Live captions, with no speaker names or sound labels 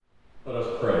Let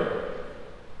us pray.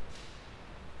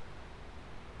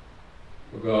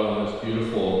 Oh God, on this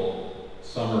beautiful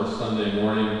summer Sunday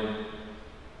morning,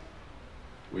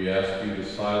 we ask you to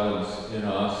silence in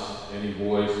us any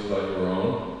voice but your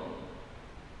own.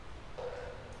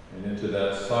 And into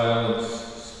that silence,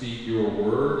 speak your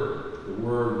word, the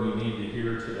word we need to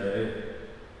hear today,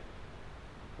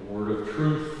 a word of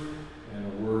truth and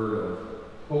a word of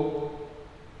hope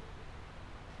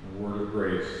and a word of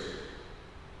grace.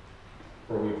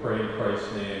 For we pray in Christ's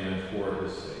name and for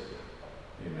his sake.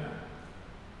 Amen.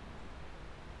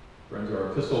 Friends,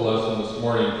 our epistle lesson this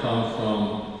morning comes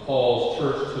from Paul's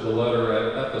church to the letter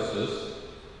at Ephesus,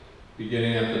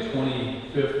 beginning at the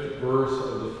 25th verse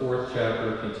of the 4th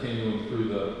chapter, continuing through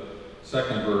the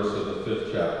 2nd verse of the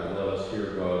 5th chapter. Let us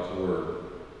hear God's word.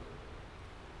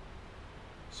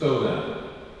 So then,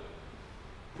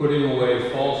 putting away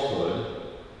falsehood,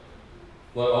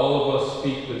 let all of us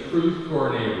speak the truth to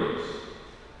our neighbors,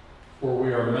 for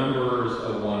we are members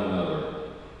of one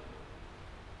another.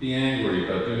 Be angry,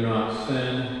 but do not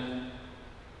sin.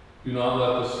 Do not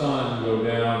let the sun go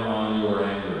down on your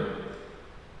anger,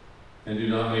 and do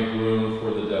not make room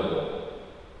for the devil.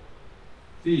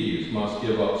 Thieves must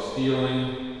give up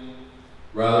stealing.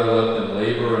 Rather, let them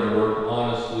labor and work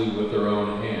honestly with their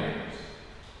own hands,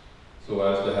 so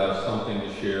as to have something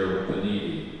to share with the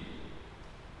needy.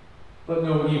 Let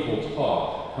no evil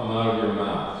talk come out of your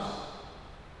mouths,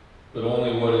 but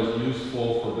only what is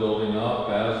useful for building up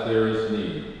as there is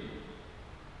need,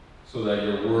 so that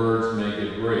your words may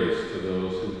give grace to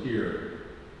those who hear.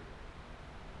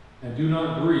 And do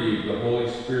not grieve the Holy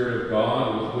Spirit of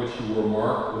God, with which you were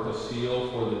marked with a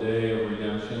seal for the day of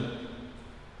redemption.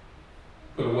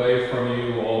 Put away from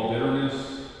you all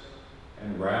bitterness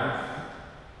and wrath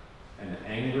and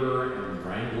anger and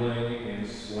wrangling and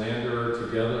slander,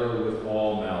 together with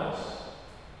all malice.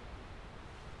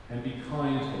 And be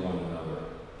kind to one another,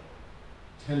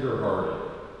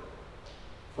 tender-hearted,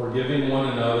 forgiving one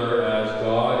another as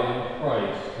God in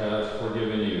Christ has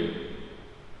forgiven you.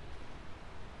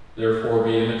 Therefore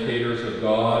be imitators of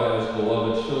God as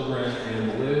beloved children,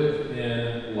 and live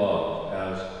in love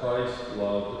as Christ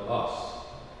loved us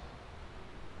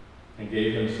and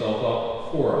gave himself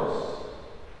up for us,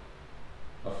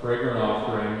 a fragrant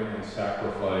offering and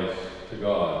sacrifice to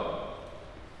God.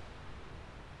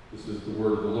 This is the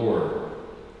word of the Lord.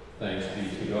 Thanks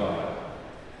be to God.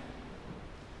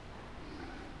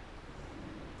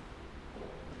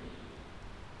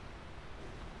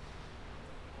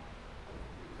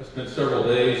 I spent several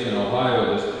days in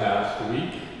Ohio this past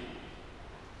week,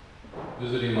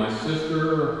 visiting my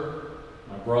sister,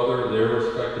 my brother, their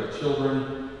respective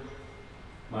children,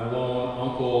 my lone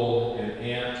uncle and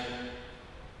aunt.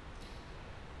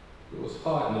 It was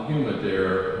hot and humid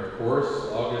there, of course.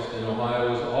 August in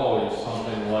Ohio is always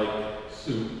something like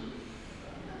soup.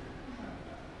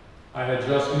 I had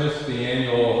just missed the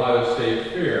annual Ohio State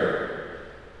Fair,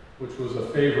 which was a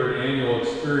favorite annual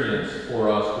experience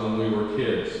for us when we were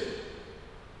kids.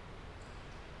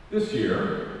 This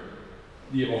year,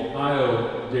 the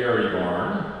Ohio Dairy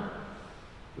Barn,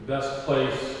 the best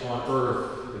place on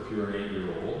earth if you're an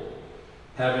 8-year-old,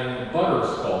 having butter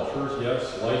sculptures,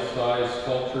 yes, life-size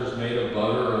sculptures made of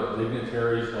butter of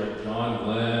dignitaries like John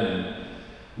Glenn and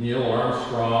Neil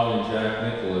Armstrong and Jack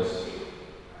Nicklaus,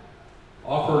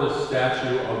 offered a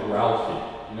statue of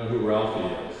Ralphie. You know who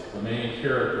Ralphie is? The main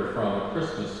character from A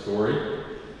Christmas Story,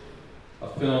 a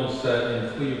film set in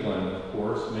Cleveland, of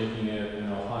course, making it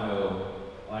an Ohio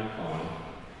icon.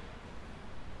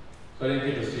 So I didn't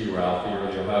get to see Ralphie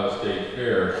or the Ohio State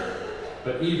Fair,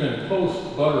 but even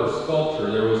post-butter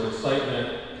sculpture, there was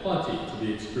excitement plenty to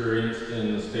be experienced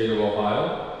in the state of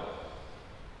Ohio.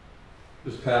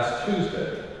 This past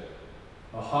Tuesday,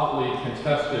 a hotly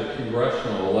contested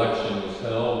congressional election was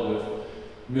held with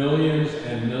millions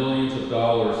and millions of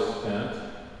dollars spent.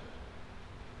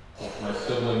 My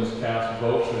siblings cast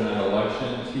votes in an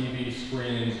election, TV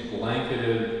screens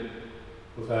blanketed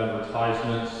with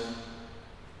advertisements.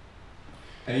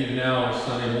 And even now, on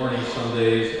Sunday morning, some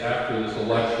days after this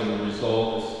election, the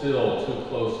result is still too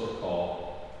close to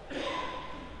call.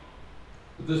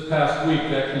 But this past week,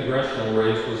 that congressional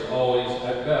race was always,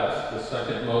 at best, the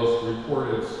second most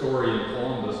reported story in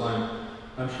Columbus.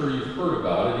 I'm sure you've heard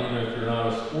about it, even if you're not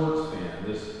a sports fan.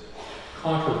 This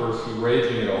controversy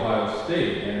raging at Ohio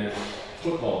State and its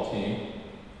football team.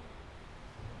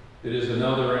 It is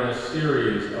another in a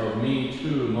series of Me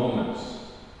Too moments,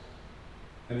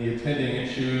 and the attending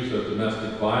issues of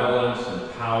domestic violence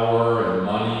and power and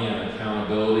money and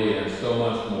accountability and so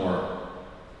much more.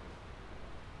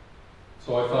 So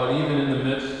So I thought, even in the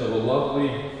midst of a lovely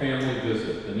family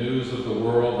visit, the news of the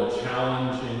world, the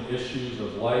challenging issues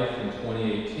of life in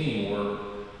 2018 were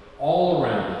all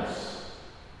around us,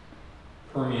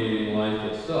 permeating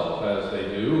life itself, as they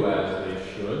do, as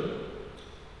they should.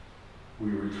 We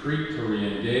retreat to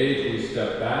re-engage, we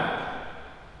step back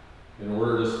in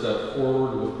order to step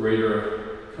forward with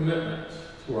greater commitment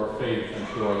to our faith and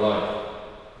to our life.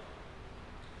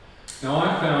 Now,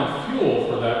 I found fuel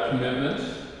for that commitment,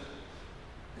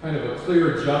 kind of a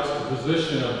clear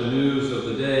juxtaposition of the news of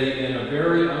the day in a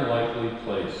very unlikely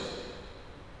place.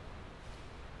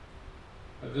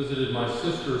 I visited my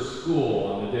sister's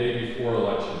school on the day before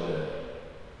Election Day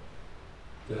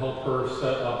to help her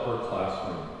set up her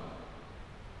classroom.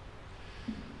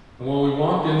 And when we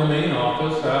walked in the main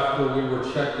office after we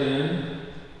were checked in,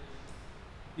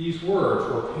 these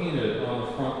words were painted on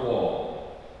the front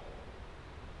wall.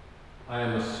 I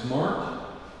am a smart,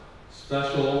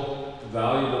 special,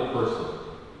 valuable person.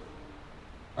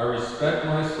 I respect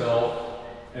myself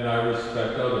and I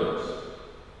respect others.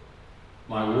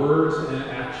 My words and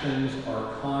actions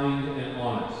are kind and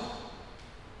honest.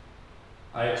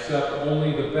 I accept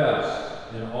only the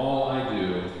best in all I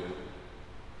do.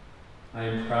 I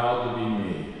am proud to be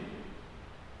me.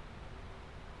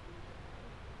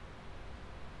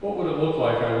 What would it look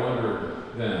like, I wondered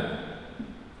then,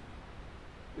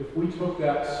 if we took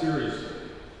that seriously?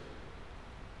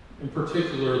 In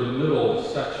particular, the middle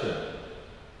section.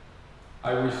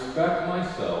 I respect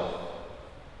myself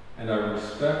and I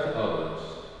respect others.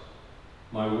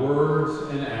 My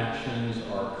words and actions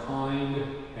are kind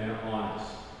and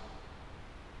honest.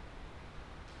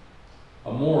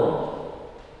 A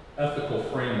moral, ethical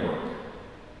framework,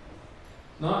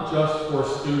 not just for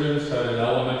students at an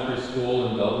elementary school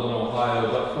in Dublin,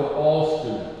 Ohio, but for all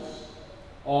students,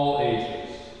 all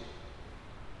ages,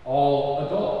 all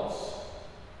adults,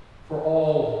 for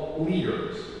all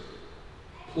leaders,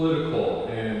 political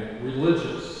and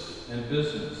religious and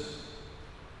business,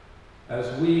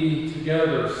 as we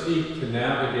together seek to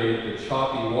navigate the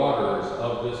choppy waters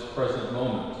of this present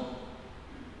moment.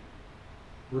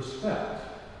 Respect,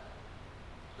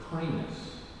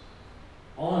 kindness,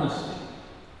 honesty,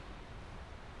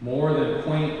 more than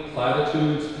quaint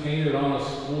platitudes painted on a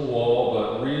school wall,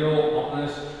 but real,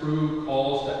 honest, true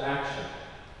calls to action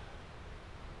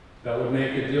that would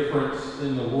make a difference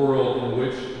in the world in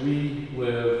which we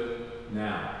live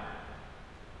now.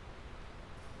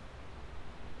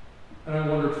 And I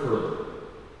wondered further,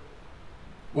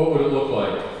 what would it look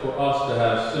like for us to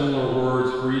have similar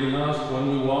words greeting us when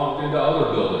we walked into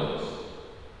other buildings,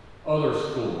 other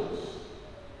schools,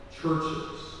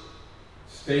 churches,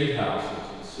 state houses,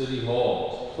 and city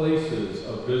halls, places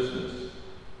of business?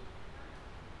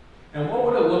 And what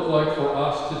would it look like for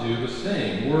us to do the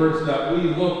same? Words that we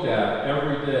looked at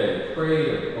every day,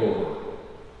 prayed over,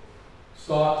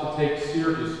 sought to take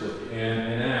seriously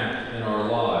and enact in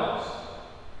our lives.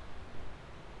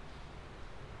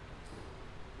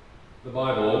 The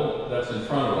Bible that's in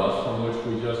front of us, from which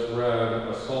we just read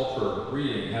a Psalter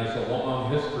reading, has a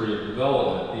long history of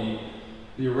development.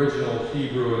 The original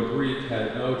Hebrew and Greek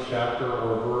had no chapter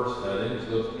or verse headings.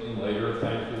 Those came later,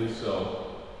 thankfully so.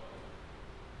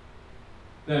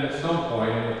 Then at some point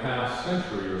in the past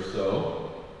century or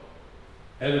so,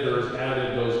 editors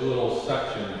added those little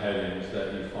section headings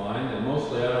that you find, and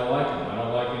mostly I don't like them. I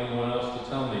don't like anyone else to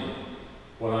tell me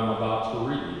what I'm about to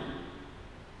read.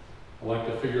 I like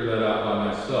to figure that out by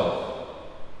myself.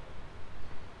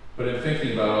 But in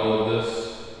thinking about all of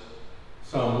this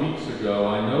some weeks ago,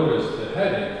 I noticed the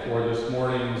heading for this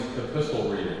morning's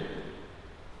epistle reading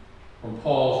from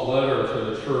Paul's letter to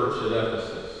the church at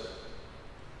Ephesus.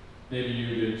 Maybe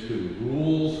you did too.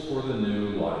 Rules for the new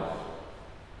life.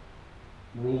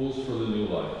 Rules for the new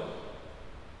life.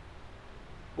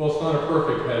 Well, it's not a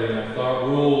perfect heading. I thought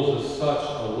rules is such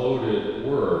a loaded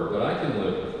word, but I can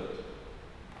live with it.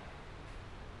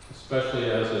 Especially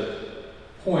as it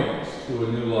points to a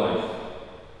new life.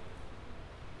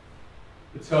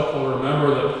 It's helpful to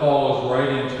remember that Paul is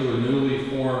writing to a newly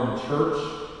formed church.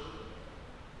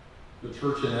 The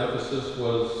church in Ephesus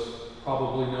was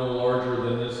probably no larger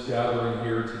than this gathering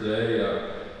here today,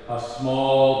 a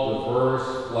small,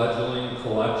 diverse, fledgling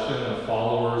collection of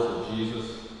followers of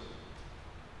Jesus.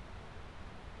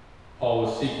 Paul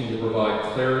was seeking to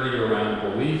provide clarity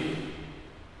around belief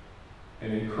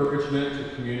and encouragement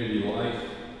to community life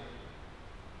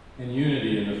and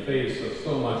unity in the face of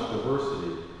so much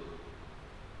diversity.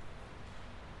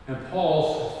 And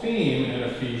Paul's theme in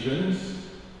Ephesians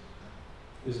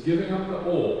is giving up the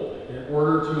old in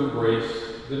order to embrace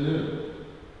the new.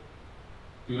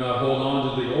 Do not hold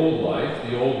on to the old life,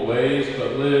 the old ways,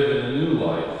 but live in the new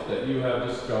life that you have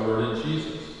discovered in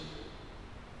Jesus.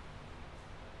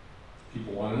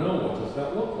 People want to know, what does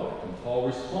that look like? And Paul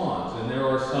responds, and there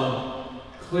are some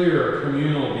clear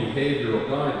communal behavioral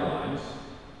guidelines.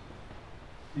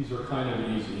 These are kind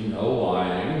of easy. No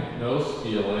lying, no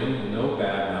stealing, no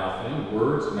bad-mouthing.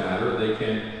 Words matter. They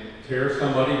can tear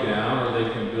somebody down or they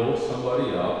can build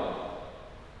somebody up.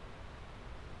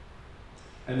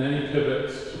 And then he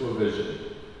pivots to a vision.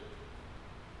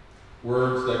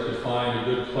 Words that could find a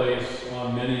good place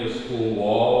on many a school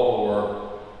wall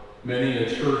or many a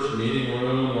church meeting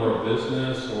room or a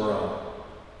business or a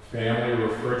family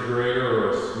refrigerator or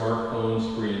a smartphone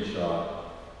screenshot.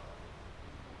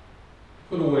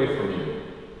 Put away from you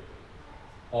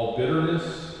all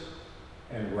bitterness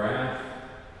and wrath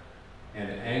and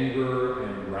anger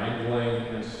and wrangling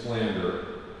and slander,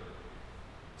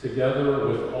 together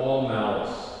with all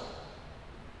malice.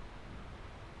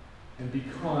 And be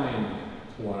kind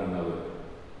to one another,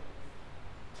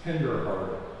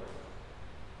 tender-hearted,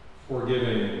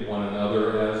 forgiving one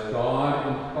another as God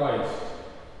in Christ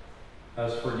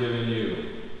has forgiven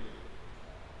you.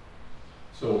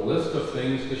 So a list of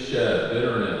things to shed: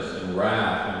 bitterness and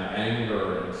wrath and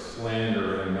anger and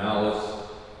slander and malice.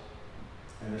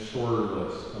 And a shorter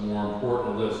list, a more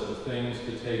important list of things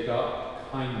to take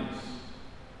up: kindness,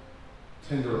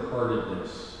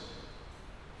 tender-heartedness,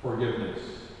 forgiveness.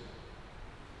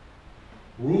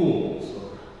 Rules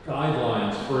or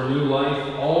guidelines for a new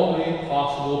life, all made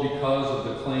possible because of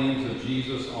the claims of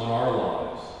Jesus on our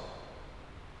lives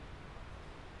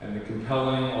and the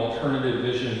compelling alternative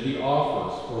vision he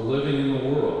offers for living in the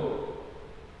world,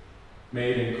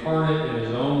 made incarnate in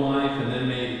his own life and then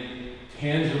made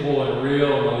tangible and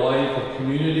real in the life of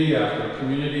community after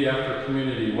community after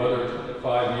community, whether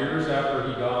 5 years after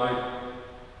he died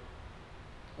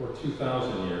or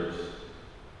 2,000 years.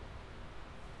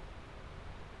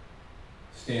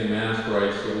 Stan Mass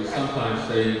writes that we sometimes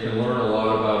say you can learn a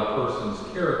lot about a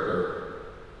person's character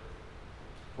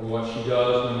from what she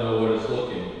does when no one is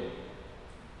looking.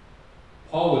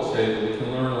 Paul would say that we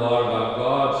can learn a lot about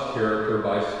God's character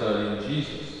by studying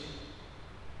Jesus.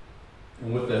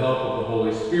 And with the help of the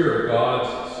Holy Spirit,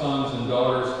 God's sons and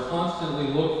daughters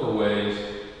constantly look for ways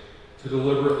to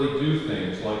deliberately do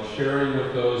things like sharing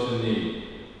with those in need,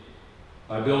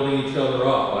 by building each other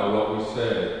up by what we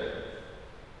say,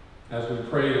 as we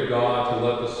pray to God to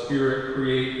let the Spirit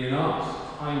create in us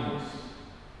kindness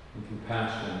and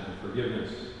compassion and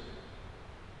forgiveness.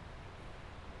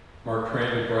 Mark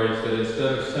Tranvik writes that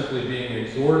instead of simply being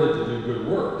exhorted to do good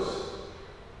works,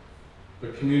 the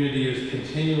community is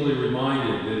continually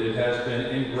reminded that it has been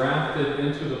engrafted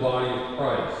into the body of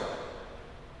Christ,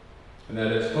 and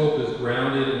that its hope is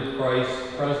grounded in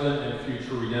Christ's present and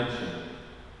future redemption.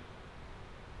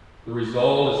 The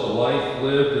result is a life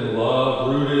lived in love,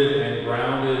 rooted and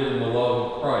grounded in the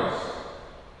love of Christ.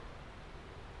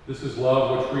 This is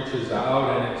love which reaches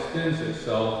out and extends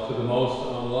itself to the most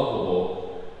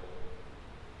unlovable,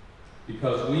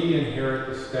 because we inherit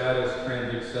the status,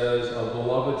 Tranvik says, of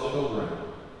beloved children.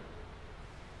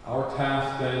 Our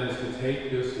task then is to take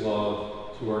this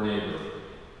love to our neighbor.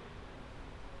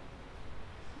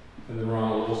 And then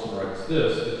Ronald Wilson writes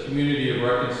this: the community of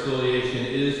reconciliation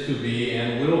is to be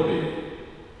and will be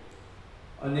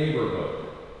a neighborhood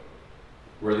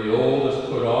where the old is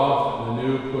put off and the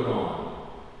new put on.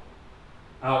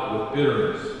 Out with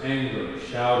bitterness, anger,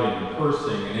 shouting,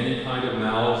 cursing, and any kind of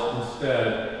malice.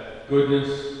 Instead,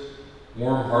 goodness,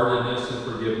 warm-heartedness, and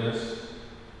forgiveness,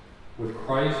 with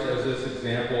Christ as this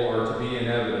example, are to be in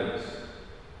evidence.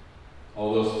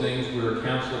 All those things we are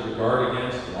counseled to guard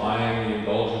against: lying, the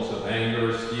indulgence of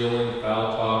anger, stealing,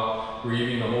 foul talk,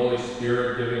 grieving the Holy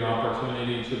Spirit, giving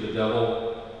opportunity to the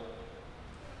devil,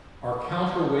 are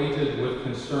counterweighted with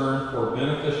concern for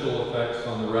beneficial effects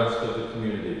on the rest of the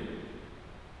community.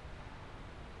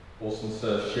 Wilson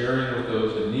says sharing with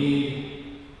those in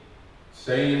need,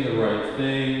 saying the right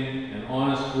thing, and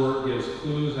honest work gives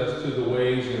clues as to the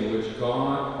ways in which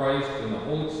God, Christ, and the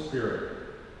Holy Spirit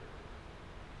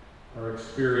are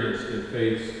experienced in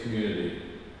faith's community.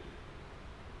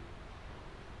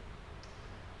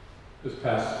 This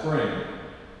past spring,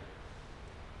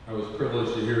 I was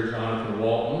privileged to hear Jonathan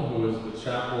Walton, who is the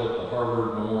chaplain at the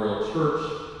Harvard Memorial Church,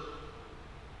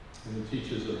 and he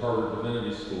teaches at Harvard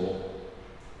Divinity School.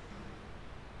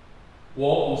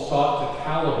 Walton sought to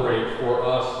calibrate for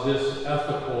us this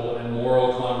ethical and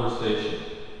moral conversation.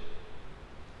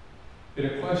 In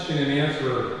a question and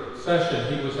answer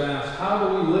session, he was asked, how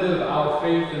do we live our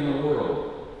faith in the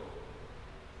world?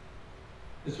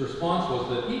 His response was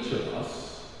that each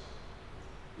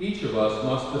each of us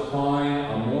must define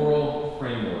a moral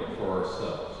framework for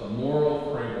ourselves, a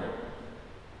moral framework.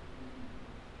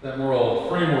 That moral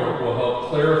framework will help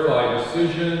clarify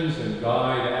decisions and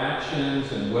guide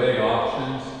actions and weigh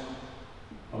options.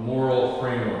 A moral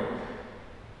framework.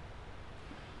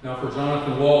 Now, for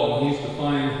Jonathan Walton, he's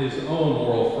defining his own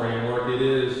moral framework. It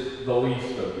is the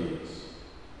least of these.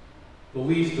 The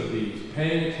least of these,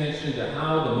 paying attention to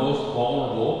how the most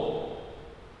vulnerable,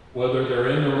 whether they're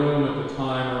in the room at the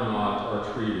time or not,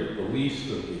 are treated. The least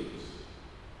of these.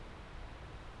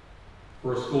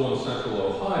 For a school in Central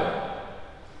Ohio,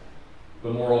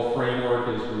 the moral framework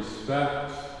is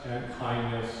respect and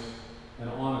kindness and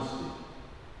honesty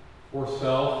for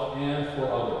self and for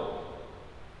other.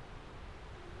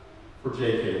 For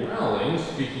J.K. Rowling,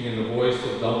 speaking in the voice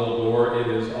of Dumbledore, it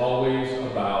is always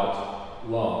about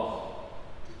love.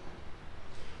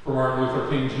 For Martin Luther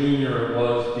King Jr., it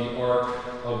was the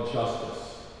arc of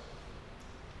justice.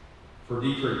 For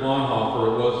Dietrich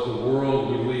Bonhoeffer, it was the world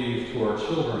we leave to our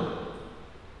children.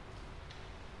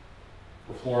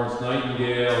 For Florence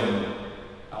Nightingale and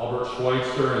Albert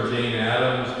Schweitzer and Jane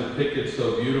Addams, depicted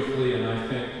so beautifully and I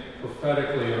think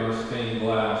prophetically in our stained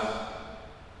glass,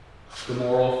 the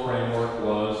moral framework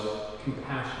was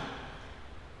compassion.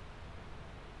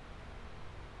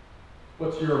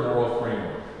 What's your moral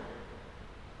framework?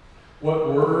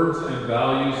 What words and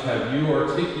values have you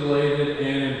articulated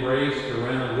and embraced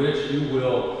around which you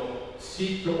will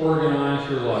seek to organize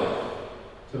your life,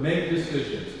 to make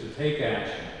decisions, to take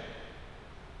action?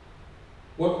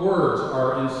 What words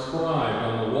are inscribed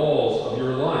on the walls of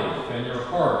your life and your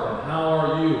heart, and how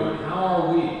are you and how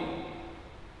are we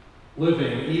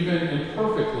living even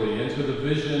imperfectly into the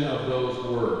vision of those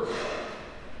words?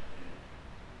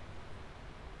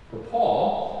 For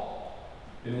Paul,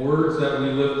 in words that we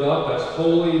lift up as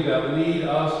holy, that lead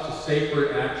us to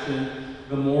sacred action,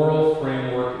 the moral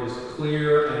framework is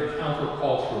clear and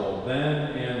countercultural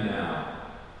then and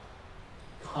now.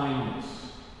 Kindness,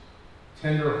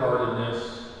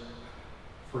 tenderheartedness,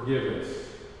 forgiveness.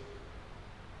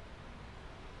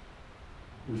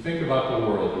 We think about the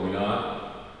world, do we not?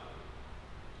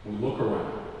 We look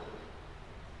around.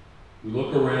 We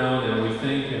look around and we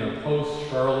think in a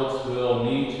post-Charlottesville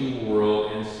Me Too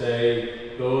world and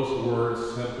say those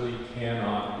words simply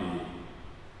cannot be.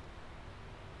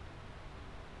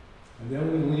 And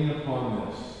then we lean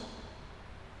upon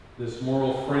this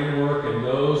moral framework and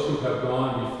those who have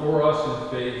gone before us in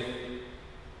faith,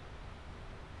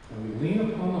 and we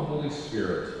lean upon the Holy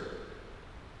Spirit.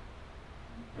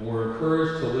 And we're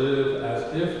encouraged to live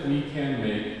as if we can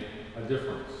make a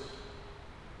difference.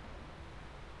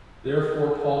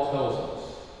 Therefore, Paul tells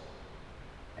us,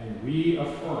 and we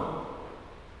affirm,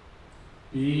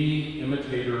 be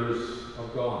imitators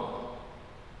of God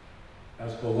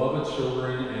as beloved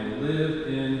children and live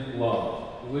in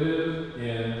love. Live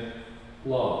in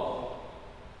love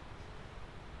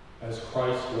as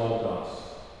Christ loved us.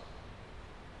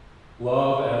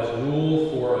 Love as rule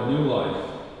for a new life,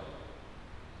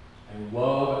 and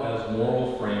love as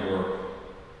moral framework,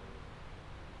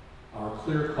 our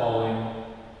clear calling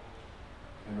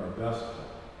and our best call.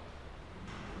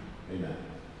 Amen.